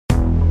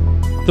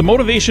The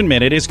Motivation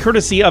Minute is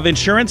courtesy of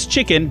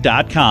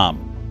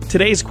InsuranceChicken.com.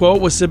 Today's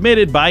quote was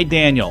submitted by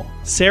Daniel.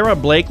 Sarah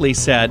Blakely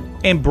said,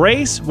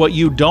 "Embrace what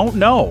you don't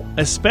know,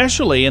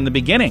 especially in the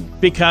beginning,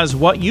 because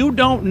what you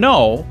don't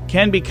know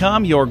can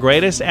become your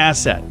greatest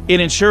asset. It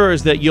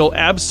ensures that you'll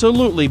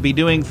absolutely be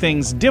doing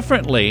things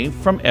differently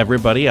from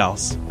everybody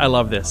else." I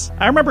love this.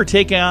 I remember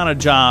taking on a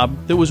job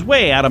that was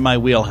way out of my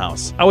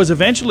wheelhouse. I was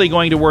eventually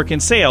going to work in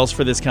sales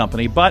for this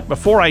company, but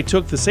before I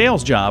took the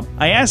sales job,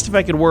 I asked if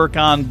I could work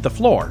on the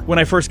floor. When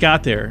I first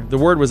got there, the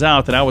word was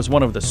out that I was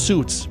one of the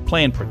suits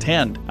playing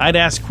pretend. I'd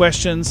ask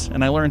questions,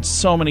 and I learned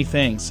so many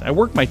things. I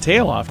worked my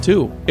tail off,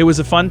 too. It was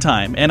a fun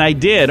time, and I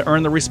did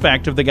earn the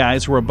respect of the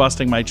guys who were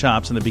busting my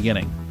chops in the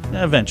beginning.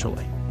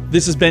 Eventually.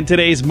 This has been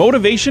today's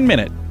Motivation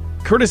Minute,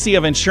 courtesy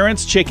of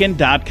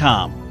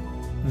InsuranceChicken.com.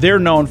 They're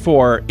known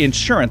for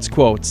insurance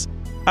quotes.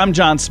 I'm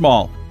John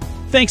Small.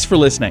 Thanks for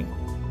listening.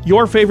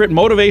 Your favorite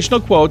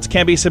motivational quotes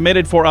can be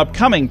submitted for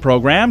upcoming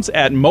programs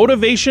at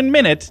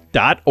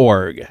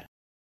MotivationMinute.org.